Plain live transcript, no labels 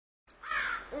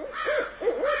Hi,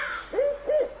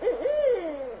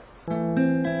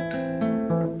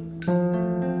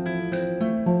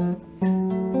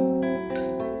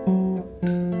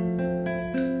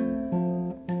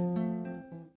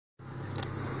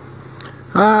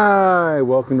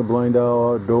 welcome to Blind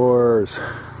Owl Outdoors.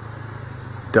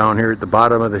 Down here at the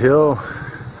bottom of the hill.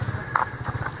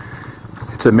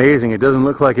 It's amazing, it doesn't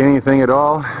look like anything at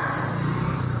all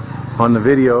on the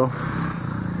video,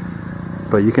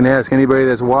 but you can ask anybody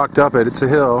that's walked up it. It's a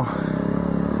hill.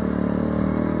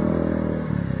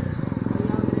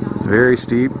 It's very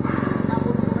steep.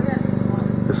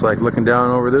 Just like looking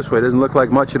down over this way, it doesn't look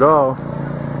like much at all,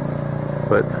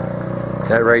 but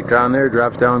that right down there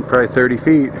drops down probably 30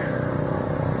 feet.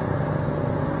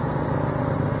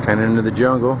 Kind of into the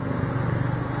jungle.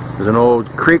 There's an old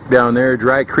creek down there,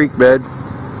 dry creek bed,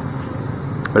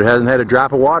 but it hasn't had a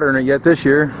drop of water in it yet this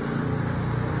year.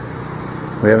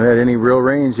 We haven't had any real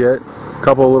rains yet. A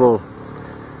couple of little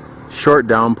short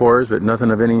downpours, but nothing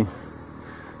of any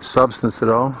substance at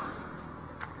all.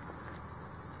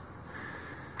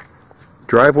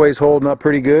 Driveway's holding up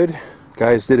pretty good.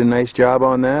 Guys did a nice job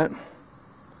on that.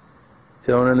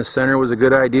 Filling in the center was a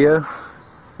good idea.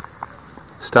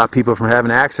 Stop people from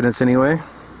having accidents anyway.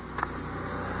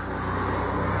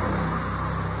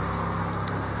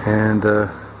 And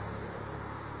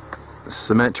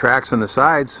cement tracks on the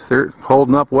sides, they're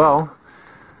holding up well.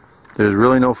 There's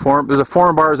really no form. There's a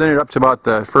form bars in it up to about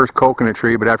the first coconut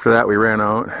tree, but after that we ran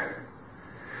out.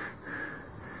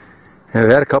 And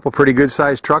we've had a couple pretty good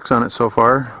sized trucks on it so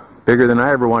far. Bigger than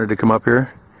I ever wanted to come up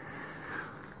here.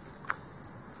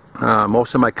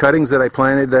 Most of my cuttings that I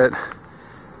planted that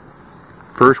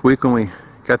first week when we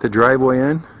got the driveway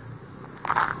in,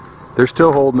 they're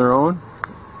still holding their own.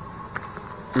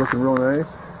 Looking real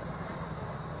nice.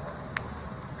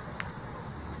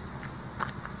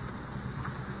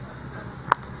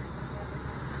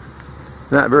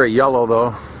 Not very yellow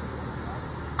though.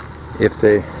 If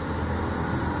they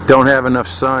don't have enough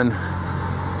sun,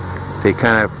 they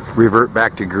kind of revert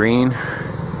back to green.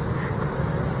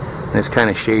 And it's kind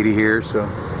of shady here, so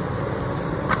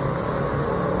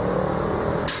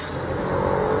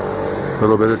a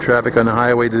little bit of traffic on the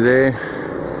highway today.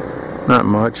 Not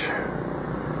much.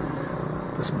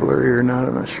 It's blurry or not,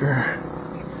 I'm not sure.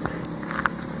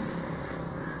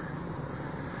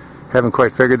 Haven't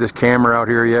quite figured this camera out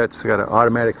here yet. It's got an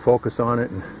automatic focus on it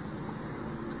and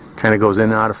kind of goes in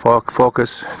and out of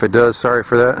focus. If it does, sorry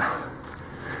for that.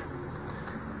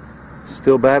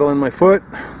 Still battling my foot.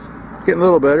 Getting a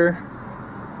little better.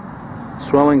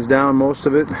 Swelling's down most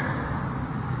of it.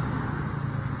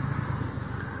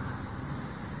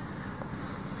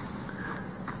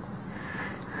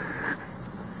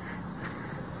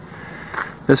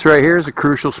 This right here is a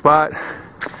crucial spot.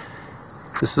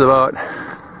 This is about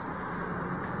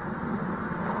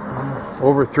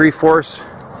over 3/4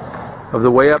 of the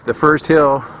way up the first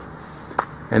hill,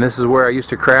 and this is where I used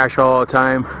to crash all the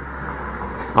time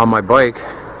on my bike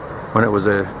when it was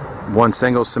one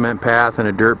single cement path and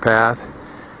a dirt path.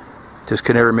 Just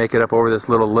could never make it up over this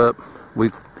little lip.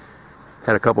 We've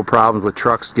had a couple problems with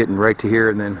trucks getting right to here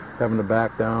and then having to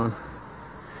back down.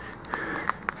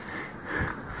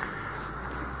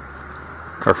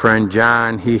 Our friend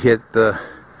John, he hit the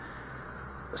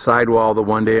sidewall the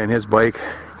one day on his bike,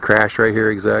 crashed right here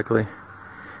exactly.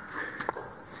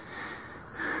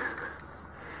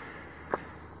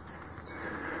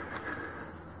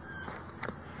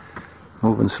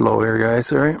 Moving slow here,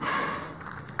 guys, alright?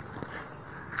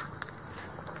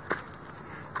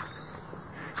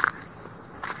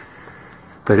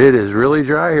 But it is really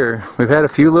dry here. We've had a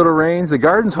few little rains. The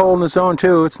garden's holding its own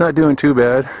too. It's not doing too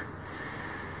bad.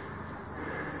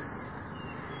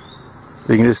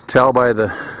 You can just tell by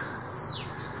the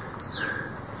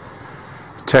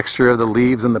texture of the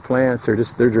leaves and the plants.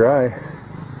 They're dry.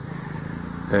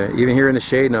 Even here in the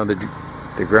shade now, the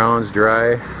ground's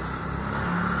dry.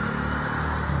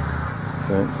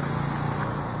 But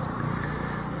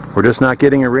we're just not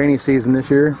getting a rainy season this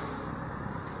year.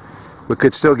 We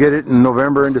could still get it in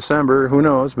November and December, who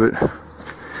knows, but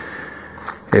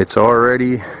it's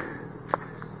already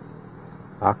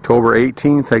October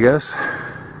 18th, I guess.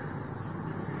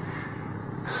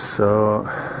 So,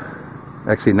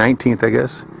 actually 19th, I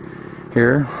guess,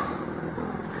 here.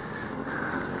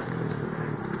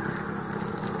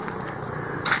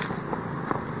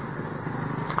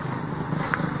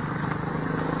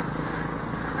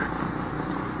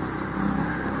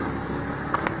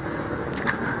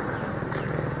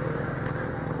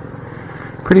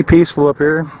 Pretty peaceful up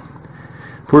here.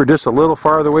 If we were just a little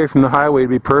farther away from the highway, it'd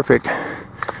be perfect.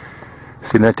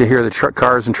 See, not to hear the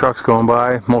cars and trucks going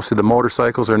by. Mostly the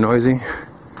motorcycles are noisy.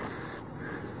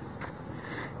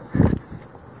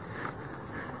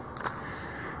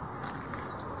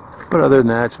 But other than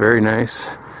that, it's very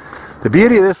nice. The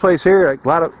beauty of this place here, like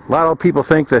a lot of people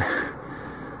think that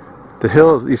the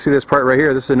hills, you see this part right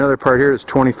here, this is another part here that's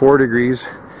 24 degrees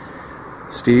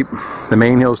steep. The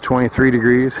main hill is 23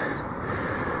 degrees.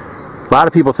 A lot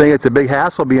of people think it's a big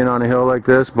hassle being on a hill like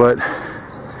this, but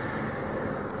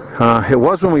it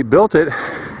was when we built it.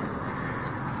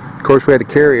 Of course, we had to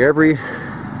carry every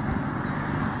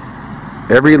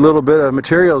little bit of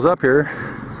materials up here.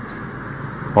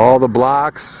 All the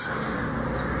blocks,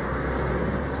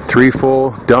 3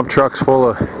 full dump trucks full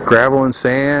of gravel and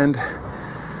sand,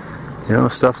 you know,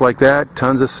 stuff like that,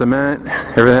 tons of cement.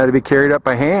 Everything had to be carried up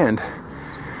by hand,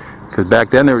 because back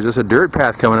then there was just a dirt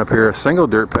path coming up here, a single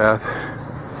dirt path.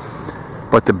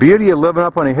 But the beauty of living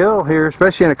up on a hill here,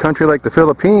 especially in a country like the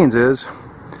Philippines, is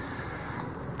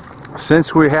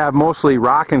since we have mostly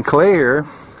rock and clay here,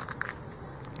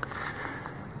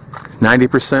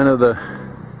 90% of the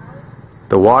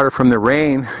water from the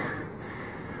rain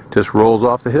just rolls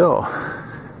off the hill.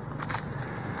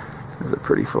 There's a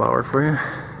pretty flower for you.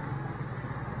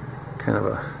 Kind of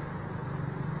a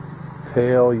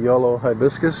pale yellow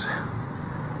hibiscus.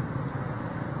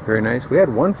 Very nice. We had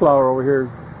one flower over here.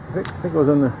 I think it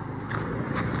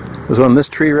was on this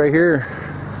tree right here.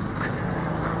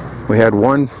 We had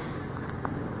one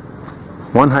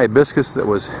hibiscus that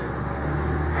was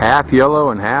half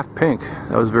yellow and half pink.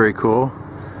 That was very cool.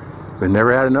 We've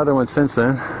never had another one since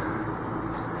then.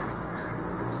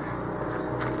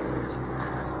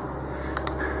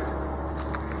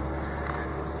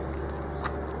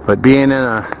 But being in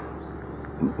a,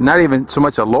 not even so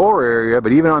much a lower area,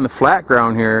 but even on the flat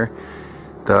ground here,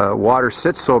 the water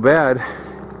sits so bad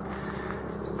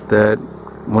that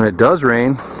when it does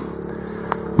rain,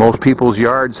 most people's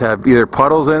yards have either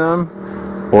puddles in them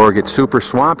or get super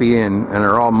swampy and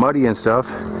are all muddy and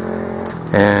stuff.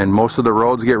 And most of the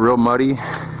roads get real muddy.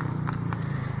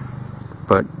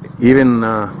 But even,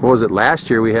 what was it, last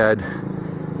year we had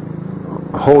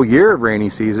a whole year of rainy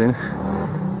season,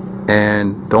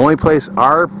 and the only place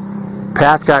our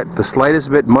path got the slightest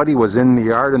bit muddy was in the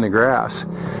yard and the grass.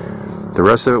 The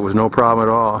rest of it was no problem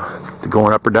at all.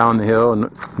 Going up or down the hill,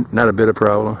 not a bit of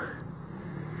problem.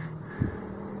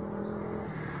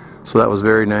 So that was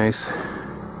very nice.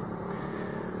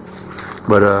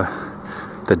 But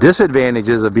the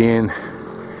disadvantages of being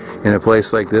in a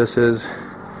place like this is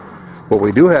what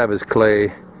we do have is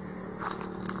clay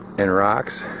and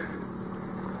rocks.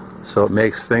 So it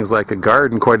makes things like a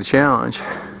garden quite a challenge.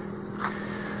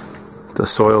 The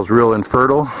soil's real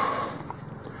infertile,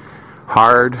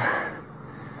 hard.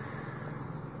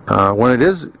 When it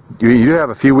is, you do have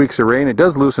a few weeks of rain, it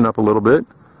does loosen up a little bit.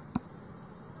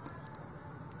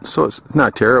 So it's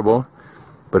not terrible.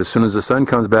 But as soon as the sun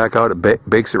comes back out, it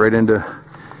bakes it right into,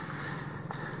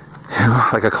 you know,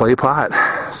 like a clay pot.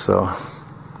 So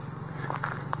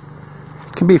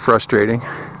it can be frustrating.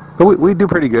 But we do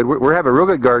pretty good. We have a real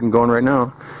good garden going right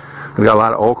now. We've got a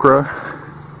lot of okra.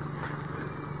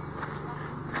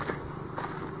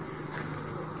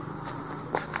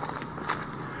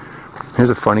 Here's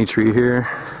a funny tree here.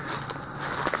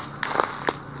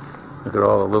 Look at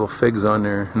all the little figs on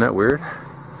there. Isn't that weird?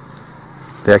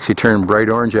 They actually turn bright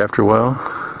orange after a while.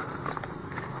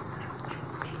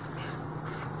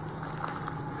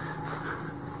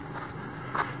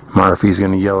 Marife's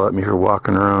going to yell at me for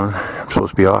walking around. I'm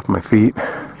supposed to be off my feet.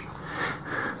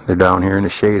 They're down here in the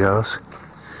shade house.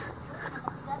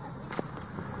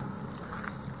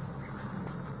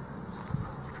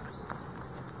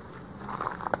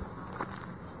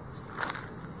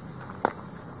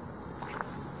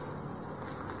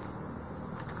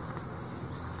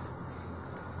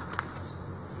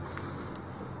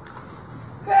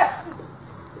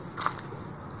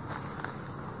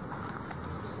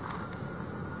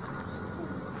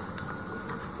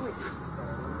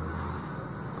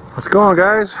 What's going on,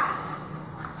 guys?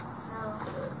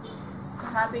 We're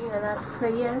having a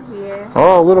prayer here.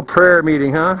 Oh, a little prayer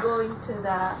meeting, huh? Going to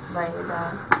by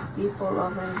the people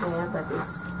over there, but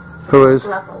it's Who is?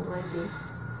 3 o'clock already.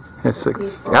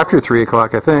 It's after 3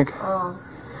 o'clock, I think. Oh.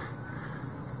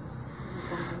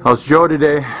 How's Joe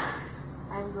today?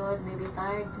 I'm good, maybe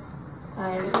tired.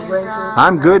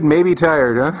 I'm good, maybe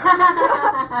tired, huh?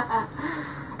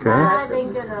 Okay.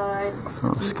 Thank the Lord.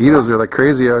 Oh, mosquitoes are like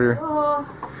crazy out here. Oh.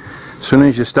 As soon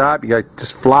as you stop, you got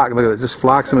just flock. Look at that, just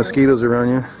flocks of mosquitoes around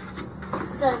you.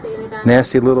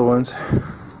 Nasty little ones.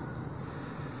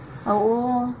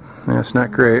 Oh. Yeah, it's not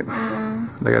great.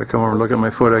 They got to come over and look at my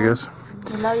foot, I guess.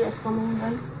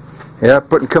 Yeah,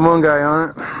 putting Kamungai on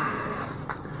it.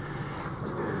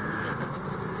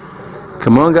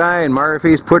 Kamungai and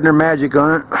Marife's putting her magic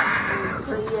on it.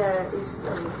 Prayer is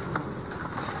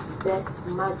best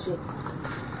magic.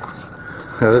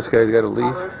 Now this guy's got a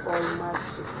leaf. Powerful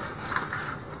magic.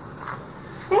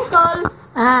 Pickle!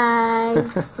 Hi!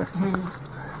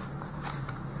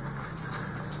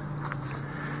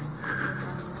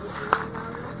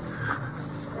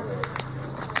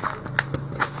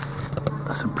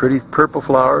 Some pretty purple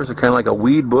flowers. They're kind of like a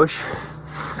weed bush.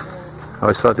 I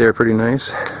always thought they were pretty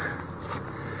nice.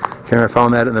 Can't remember, I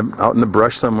found that out in the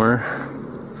brush somewhere.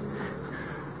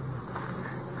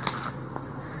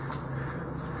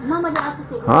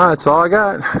 Ah, that's all I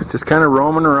got. Just kind of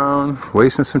roaming around,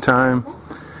 wasting some time.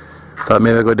 Thought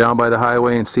maybe I'd go down by the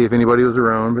highway and see if anybody was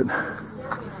around, but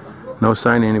no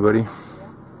sign of anybody.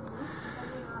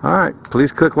 Alright,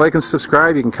 please click like and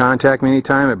subscribe. You can contact me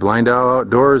anytime at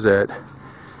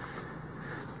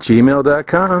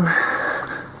blindowloutdoors@gmail.com.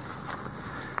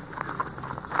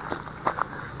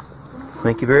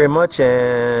 Thank you very much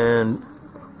and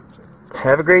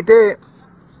have a great day.